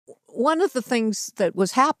one of the things that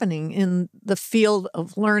was happening in the field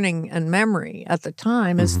of learning and memory at the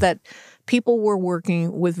time is that people were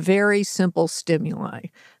working with very simple stimuli.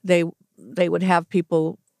 They would have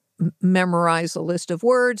people memorize a list of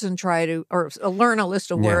words and learn a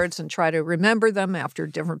list of words and try to remember them after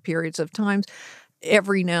different periods of times.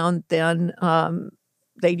 Every now and then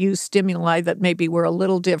they'd use stimuli that maybe were a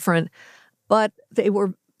little different, but they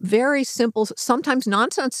were very simple, sometimes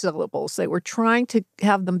nonsense syllables. They were trying to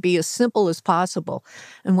have them be as simple as possible.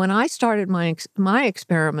 And when I started my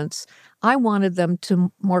experiments, I wanted them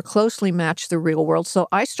to more closely match the real world. So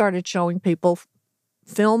I started showing people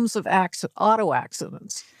films of auto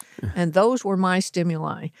accidents, and those were my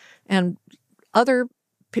stimuli. And other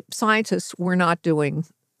scientists were not doing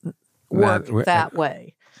work that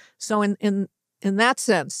way. So in that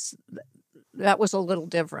sense, that was a little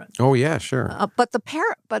different. Oh yeah, sure. But the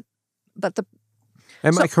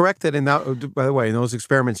Am I correct that by the way, in those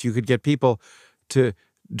experiments, you could get people to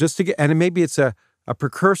get, and maybe it's a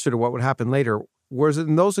precursor to what would happen later. Was it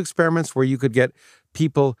in those experiments where you could get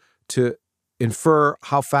people to infer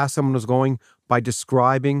how fast someone was going by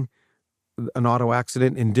describing an auto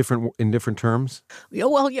accident in different terms?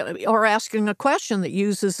 Well, or asking a question that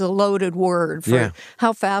uses a loaded word for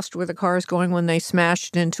how fast were the cars going when they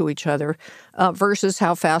smashed into each other versus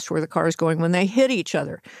how fast were the cars going when they hit each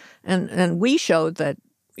other. And we showed that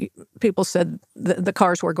people said the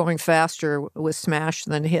cars were going faster with smash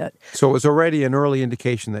than hit. So it was already an early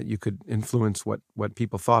indication that you could influence what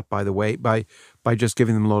people thought, by the way, by just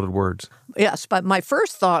giving them loaded words. Yes, but my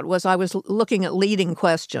first thought was I was looking at leading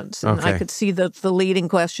questions, and I could see that the leading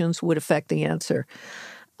questions would affect the answer.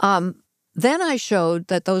 Then I showed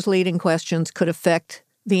that those leading questions could affect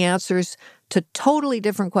the answers to totally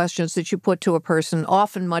different questions that you put to a person,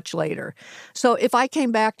 often much later. So if I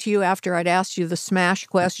came back to you after I'd asked you the smash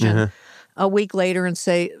question a week later and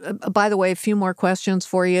say, by the way, a few more questions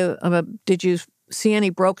for you. Did you see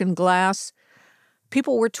any broken glass?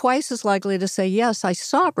 People were twice as likely to say, yes, I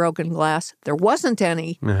saw broken glass. There wasn't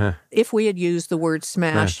any if we had used the word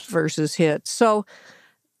smashed versus hit. So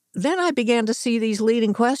then I began to see these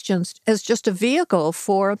leading questions as just a vehicle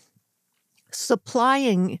for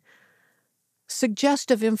supplying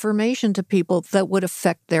suggestive information to people that would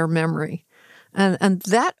affect their memory. And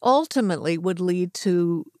that ultimately would lead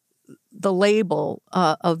to the label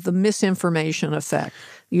of the misinformation effect.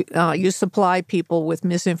 You supply people with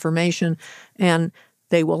misinformation, and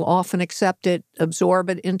they will often accept it, absorb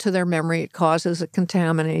it into their memory. It causes a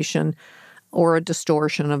contamination or a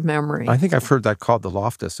distortion of memory. I think I've heard that called the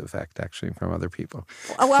Loftus effect, actually, from other people.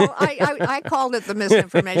 Well, I called it the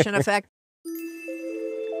misinformation effect.